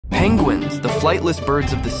Penguins, the flightless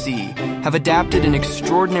birds of the sea, have adapted in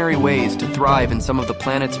extraordinary ways to thrive in some of the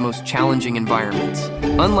planet's most challenging environments.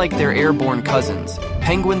 Unlike their airborne cousins,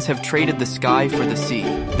 penguins have traded the sky for the sea.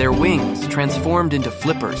 Their wings, transformed into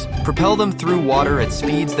flippers, propel them through water at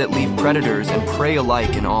speeds that leave predators and prey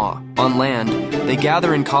alike in awe. On land, they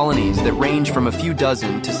gather in colonies that range from a few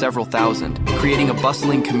dozen to several thousand, creating a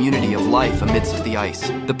bustling community of life amidst the ice.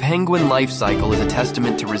 The penguin life cycle is a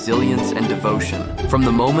testament to resilience and devotion. From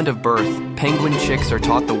the moment of birth, penguin chicks are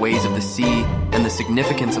taught the ways of the sea and the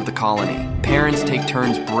significance of the colony. Parents take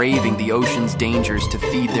turns braving the ocean's dangers to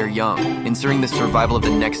feed their young, ensuring the survival of the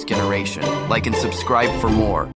next generation. Like and subscribe for more.